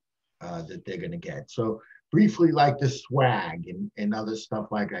value that they're going to get? So briefly, like the swag and other stuff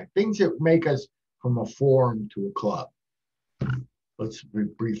like that, things that make us from a forum to a club. Let's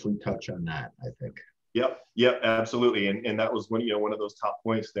briefly touch on that, I think. Yep, absolutely. And that was one of those top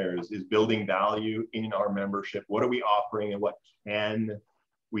points there is building value in our membership. What are we offering and what can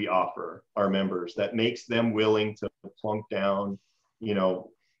we offer our members that makes them willing to plunk down,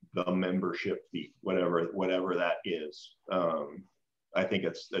 the membership fee, whatever that is. I think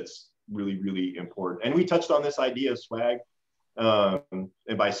that's really, really important. And we touched on this idea of swag. And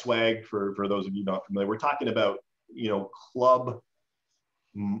by swag, for those of you not familiar, we're talking about, club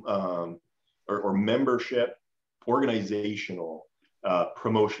or membership, organizational,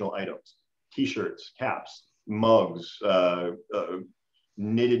 promotional items, t-shirts, caps, mugs,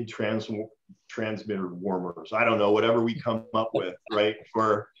 knitted transmitter warmers. I don't know, whatever we come up with, right?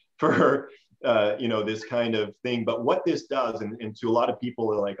 For this kind of thing. But what this does, and to a lot of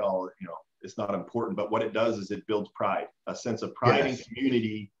people are like, oh, it's not important, but what it does is it builds pride, a sense of pride and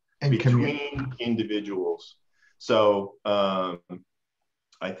community between individuals. So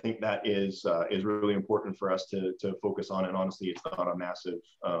I think that is really important for us to focus on. And honestly, it's not a massive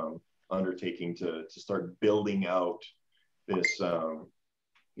undertaking to start building out this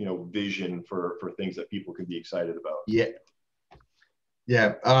vision for things that people can be excited about.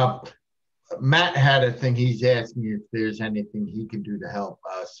 Matt had a thing. He's asking if there's anything he can do to help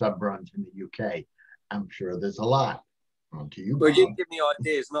sub runs in the UK. I'm sure there's a lot. On to you, Bob. Well, you give me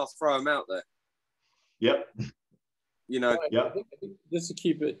ideas and I'll throw them out there. Yep. I think just to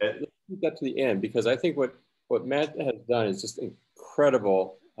keep that to the end, because I think what Matt has done is just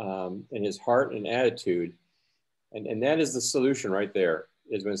incredible in his heart and attitude. And that is the solution right there,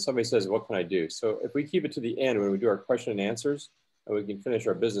 is when somebody says, what can I do? So if we keep it to the end, when we do our question and answers, and we can finish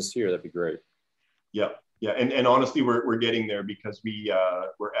our business here, that'd be great. Yeah. And honestly, we're getting there because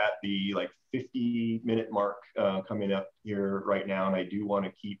we're at the 50-minute mark coming up here right now. And I do want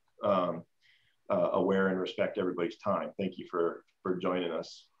to keep aware and respect everybody's time. Thank you for joining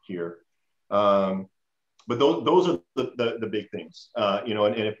us here. But those are the big things,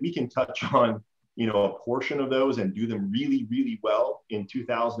 and if we can touch on, a portion of those and do them really, really well in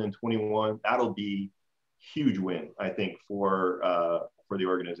 2021, that'll be huge win, I think, for the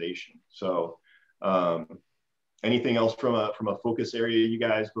organization. So anything else from a focus area, you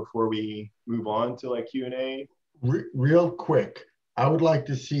guys, before we move on to Q&A? Real quick, I would like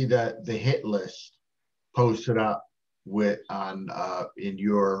to see the hit list posted up in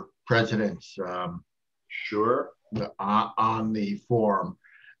your president's on the forum,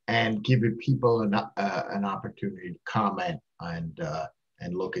 and giving people an opportunity to comment and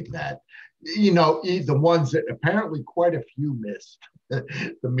look at that. The ones that apparently quite a few missed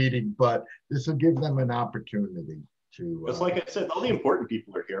the meeting, but this will give them an opportunity to. Just like I said, all the important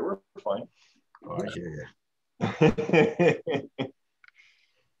people are here. We're fine. Oh, I hear you.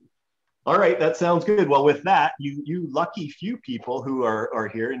 All right, that sounds good. Well, with that, you lucky few people who are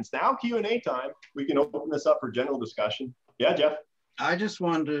here, and it's now Q&A time. We can open this up for general discussion. Yeah, Jeff? I just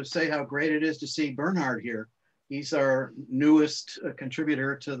wanted to say how great it is to see Bernhard here. He's our newest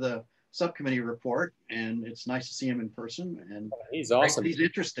contributor to the subcommittee report, and it's nice to see him in person. And he's awesome. He's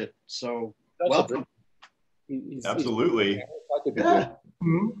interested, so welcome. Absolutely.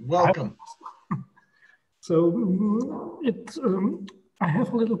 Welcome. So I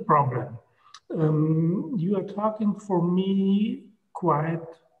have a little problem. You are talking for me quite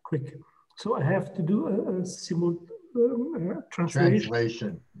quick, so I have to do a simultaneous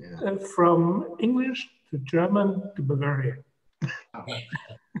translation from English to German to Bavarian.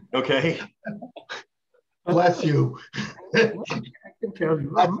 Okay. Bless you. I can tell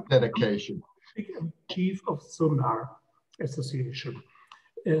you. That's dedication. I'm chief of Sonar Association,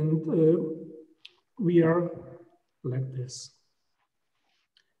 and we are like this.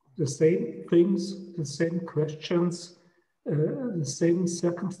 The same things, the same questions, the same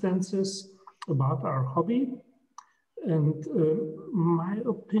circumstances about our hobby. And my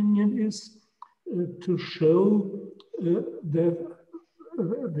opinion is to show the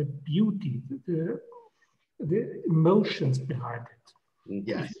beauty, the emotions behind it.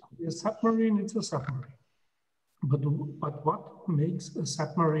 Yes. A submarine, it's a submarine. But what makes a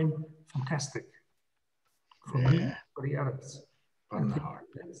submarine fantastic for me, for the others?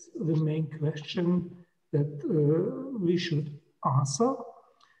 That's the main question that we should answer.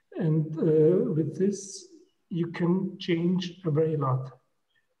 And with this, you can change a very lot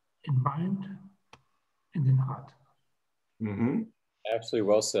in mind and in heart. Mm-hmm. Absolutely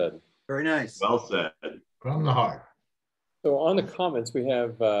well said. Very nice. Well said. From the heart. So on the comments, we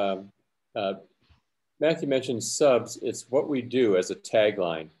have Matthew mentioned subs. It's what we do as a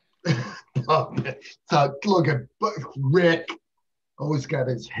tagline. So look at Rick. Always got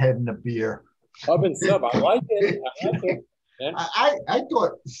his head in a beer. Sub and sub. I like it. I like it. Yeah. I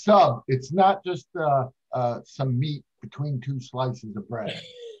thought sub. It's not just some meat between two slices of bread.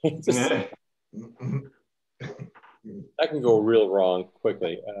 That can go real wrong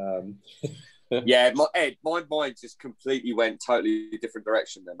quickly. Yeah, my mind just completely went totally different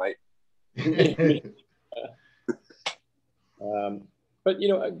direction there, mate. But, you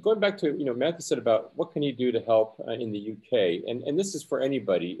know, going back to, you know, Matthew said about what can you do to help in the UK? And this is for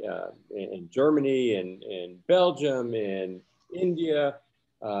anybody in Germany and in Belgium and India.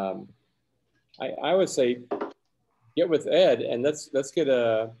 I would say get with Ed and let's get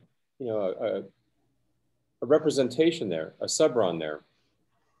a representation there, a subron there.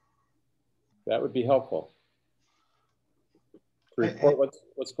 That would be helpful to report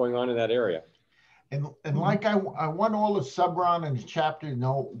what's going on in that area. And like I want all the subron and the chapter to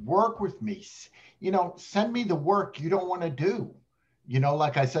know, work with me. You know, send me the work you don't want to do. You know,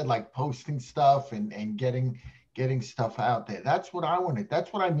 like I said, like posting stuff and getting stuff out there. That's what I wanted.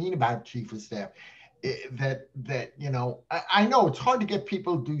 That's what I mean about chief of staff. That you know, I know it's hard to get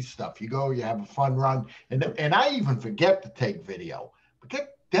people to do stuff. You go, you have a fun run, and I even forget to take video.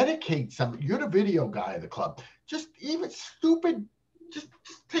 But dedicate some. You're the video guy of the club. Just even stupid. Just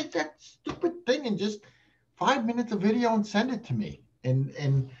take that stupid thing and just 5 minutes of video and send it to me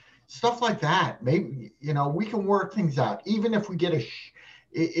and stuff like that. Maybe, you know, we can work things out. Even if we get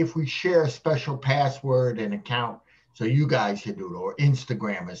if we share a special password and account, so you guys can do it, or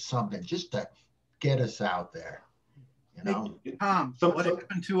Instagram or something, just to get us out there. You know, Tom, what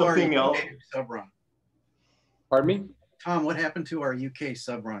happened to our UK subrun? Pardon me? Tom, what happened to our UK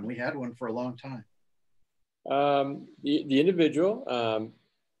subrun? We had one for a long time. The individual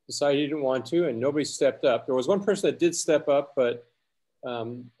decided he didn't want to, and nobody stepped up. There was one person that did step up, but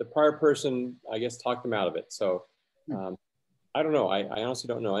the prior person, I guess, talked him out of it. So I don't know. I honestly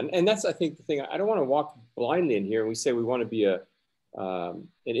don't know. And that's, I think, the thing. I don't want to walk blindly in here and we say we want to be an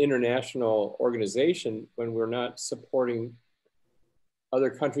international organization when we're not supporting other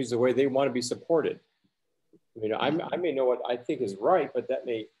countries the way they want to be supported. I mean, I may know what I think is right, but that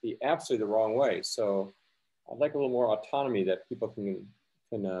may be absolutely the wrong way. So I'd like a little more autonomy that people can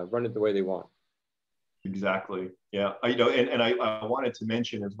run it the way they want. Exactly. Yeah. You know, and I wanted to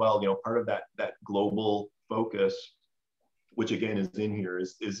mention as well, you know, part of that global focus, which again is in here,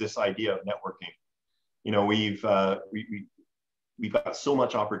 is this idea of networking. You know, we've got so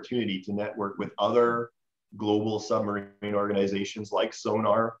much opportunity to network with other global submarine organizations like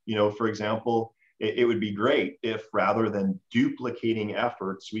Sonar. You know, for example, it would be great if rather than duplicating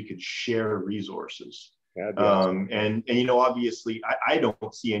efforts, we could share resources. And you know, obviously, I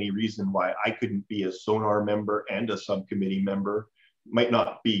don't see any reason why I couldn't be a Sonar member and a subcommittee member. Might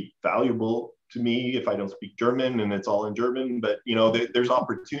not be valuable to me if I don't speak German and it's all in German, but you know, there's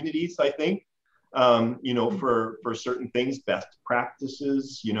opportunities, I think, you know, for certain things, best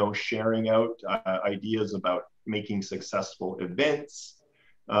practices, you know, sharing out ideas about making successful events,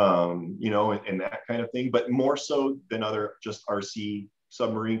 you know, and that kind of thing, but more so than other just RC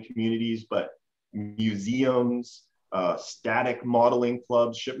submarine communities, but museums, static modeling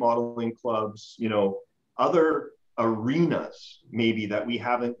clubs, ship modeling clubs, you know, other arenas maybe that we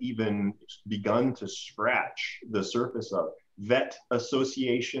haven't even begun to scratch the surface of. Vet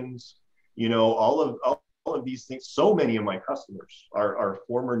associations, you know, all of these things. So many of my customers are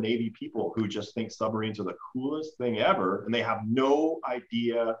former Navy people who just think submarines are the coolest thing ever, and they have no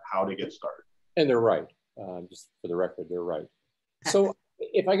idea how to get started. And they're right. Just for the record, they're right. So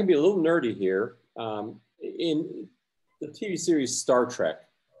if I can be a little nerdy here, in the TV series Star Trek,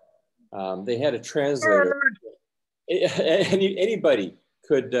 they had a translator. Anybody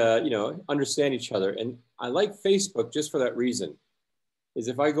could, you know, understand each other. And I like Facebook just for that reason. Is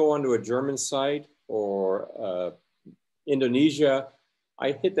if I go onto a German site or Indonesia,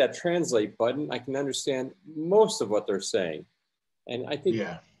 I hit that translate button, I can understand most of what they're saying. And I think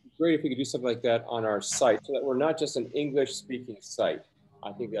it's great if we could do something like that on our site so that we're not just an English speaking site.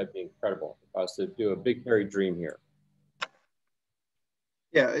 I think that'd be incredible if I was to do a big, hairy dream here.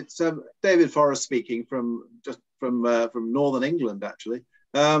 Yeah, it's David Forrest speaking from Northern England, actually.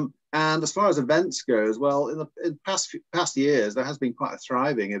 And as far as events goes, well, in past years, there has been quite a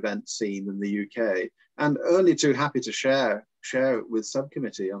thriving event scene in the UK, and only too happy to share with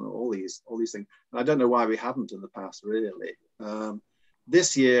subcommittee on all these things. And I don't know why we haven't in the past, really.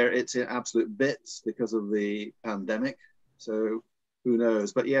 This year, it's in absolute bits because of the pandemic. So who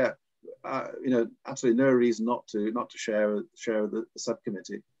knows? But yeah, you know, absolutely no reason not to share with the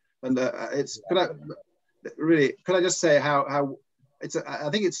subcommittee. And could I just say how it's I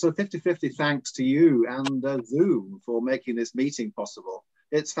think it's sort of 50-50 thanks to you and Zoom for making this meeting possible.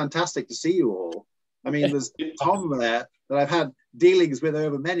 It's fantastic to see you all. I mean, there's Tom there that I've had dealings with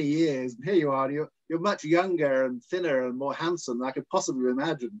over many years. And here you are, you're much younger and thinner and more handsome than I could possibly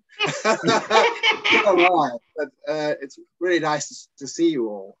imagine. It's really nice to see you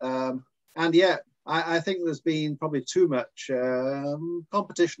all. And yeah, I think there's been probably too much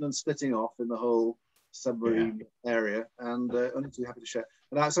competition and splitting off in the whole submarine area, and I'm too happy to share.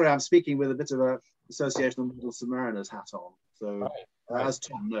 And sorry, I'm speaking with a bit of a Association of Model Submariners hat on. So as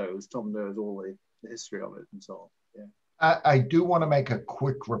Tom knows all the history of it and so on. Yeah. I do want to make a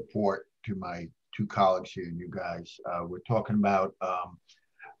quick report to my two colleagues here, you guys. We're talking about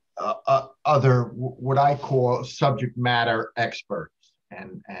other, what I call subject matter experts.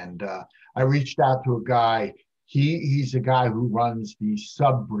 And I reached out to a guy. He's a guy who runs the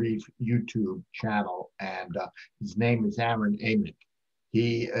Subbrief YouTube channel, and his name is Aaron Amick.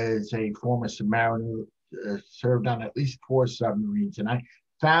 He is a former submariner, served on at least 4 submarines, and I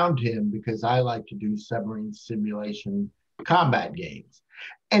found him because I like to do submarine simulation combat games.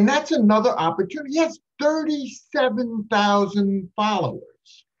 And that's another opportunity. He has 37,000 followers.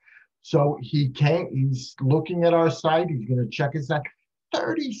 So he's looking at our site. He's going to check us out.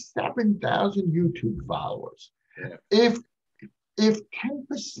 37,000 YouTube followers. Yeah. If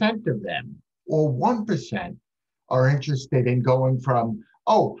 10% of them or 1% are interested in going from,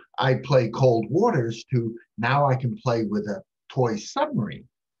 oh, I play cold waters to now I can play with a toy submarine,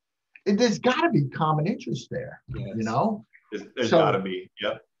 there's got to be common interest there. Yes. You know? There's got to be.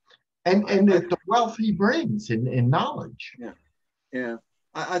 Yep. And the wealth he brings in knowledge. Yeah. Yeah.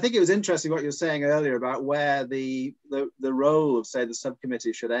 I think it was interesting what you were saying earlier about where the role of, say, the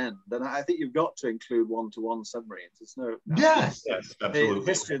subcommittee should end. And I think you've got to include one-to-one submarines. It's yes, absolutely. The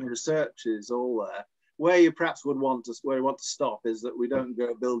history and the research is all there. Where you perhaps would want to stop is that we don't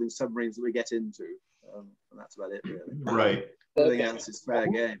go building submarines that we get into. And that's about it, really. Right. Everything else is fair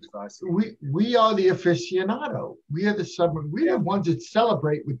game. We are the aficionado. We are the submarine. We're the ones that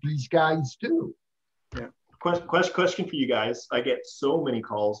celebrate with these guys too. Yeah. Question for you guys. I get so many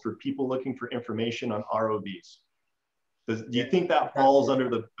calls for people looking for information on ROVs. Do you think that falls under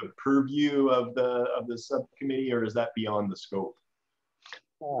the purview of the subcommittee, or is that beyond the scope?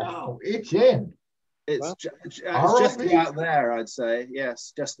 No, it's in. It's just out there, I'd say.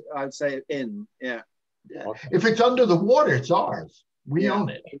 Yes, I'd say in. Yeah. If it's under the water, it's ours. We own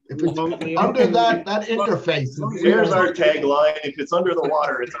it. If it's under that interface, there's our tagline. If it's under the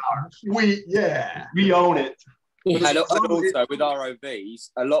water, it's ours. We own it. And also with ROVs,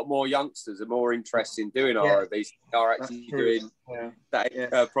 a lot more youngsters are more interested in doing ROVs than are actually doing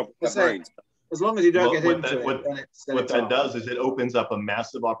proper submarines. As long as you don't get into it. What that does is it opens up a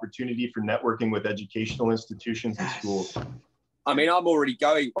massive opportunity for networking with educational institutions and schools. I mean, I'm already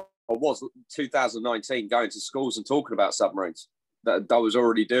going, I was 2019 going to schools and talking about submarines. I was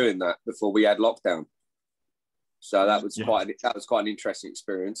already doing that before we had lockdown. So that was quite an interesting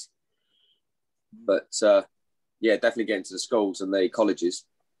experience. But definitely getting to the schools and the colleges.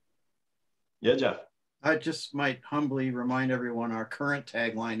 Yeah, Jeff. I just might humbly remind everyone our current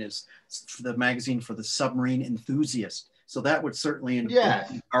tagline is for the magazine for the submarine enthusiast. So that would certainly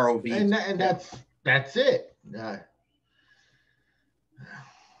include ROV. And that's it.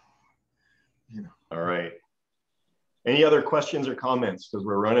 All right. Any other questions or comments? Because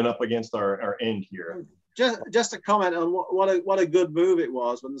we're running up against our end here. Just a comment on what a good move it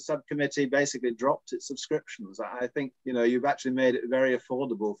was when the subcommittee basically dropped its subscriptions. I think you've actually made it very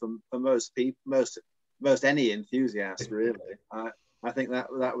affordable for most people, most any enthusiast really. I think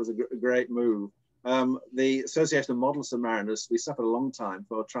that was a great move. The Association of Model Submariners, we suffered a long time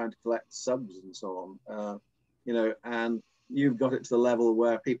for trying to collect subs and so on. And you've got it to the level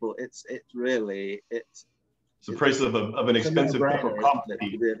where people, it's the price of an expensive cup of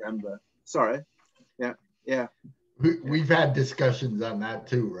coffee. Sorry. Yeah. We've had discussions on that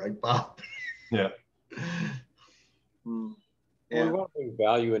too, right, Bob? Yeah. Well, we want to bring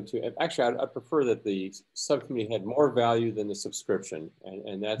value into. Actually, I prefer that the subcommittee had more value than the subscription,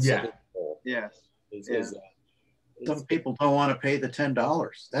 and that's the goal. Yes. Some people don't want to pay the $10.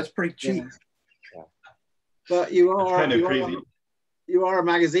 That's pretty cheap. Yeah. But you are kind of crazy. You are a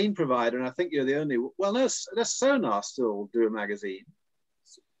magazine provider, and I think you're the only. Well, no, Sonar still do a magazine.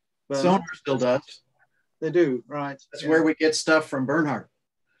 But Sonar still does. They do, right? That's where we get stuff from Bernhard.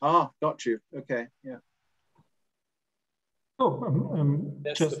 Ah, got you. Okay, yeah. Oh, I'm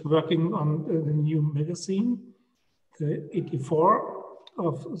just working on the new magazine, the 84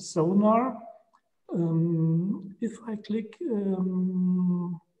 of Sonar. If I click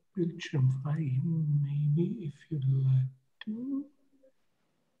Bildschirm freigeben, maybe if you'd like to.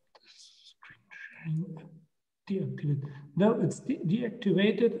 Screen sharing deactivated. No, it's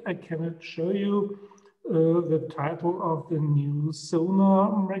deactivated. I cannot show you the title of the new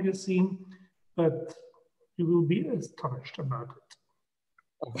Sonar magazine, but you will be astonished about it.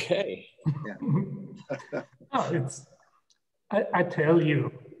 Okay. Yeah. No, I tell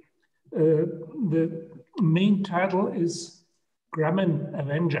you, the main title is Grumman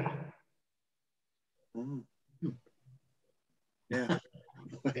Avenger. Mm. Yeah.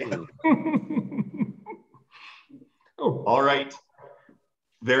 Oh. All right.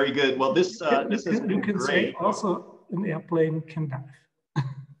 Very good. Well, this has you been can great. say also an airplane can dive.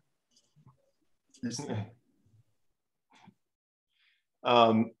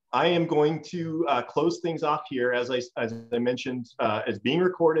 I am going to close things off here. As I mentioned, it's being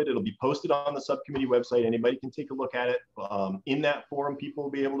recorded. It'll be posted on the subcommittee website. Anybody can take a look at it. In that forum, people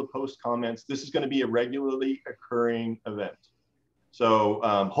will be able to post comments. This is going to be a regularly occurring event. So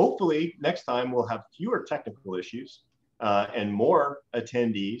hopefully next time we'll have fewer technical issues and more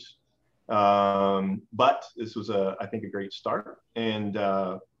attendees. But this was, I think, a great start. And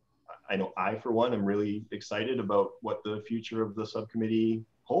I know I, for one, am really excited about what the future of the subcommittee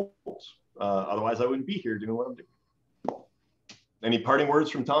holds. Otherwise, I wouldn't be here doing what I'm doing. Any parting words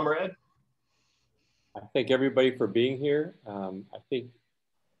from Tom or Ed? I thank everybody for being here. I think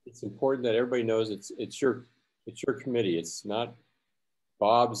it's important that everybody knows it's your committee. It's not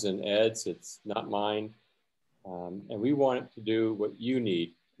Bob's and Ed's. It's not mine. And we want it to do what you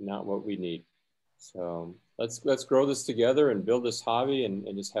need, not what we need. So let's grow this together and build this hobby and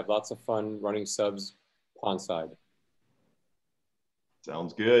just have lots of fun running subs pondside.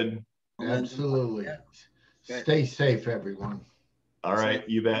 Sounds good. Absolutely. Okay. Stay safe, everyone. All right,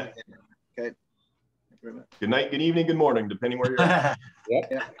 you bet. Okay. Thank you very much. Good night, good evening, good morning, depending where you're at. Yep.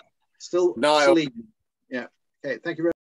 Yeah. Still No. evening. Yeah. Okay. Thank you very much.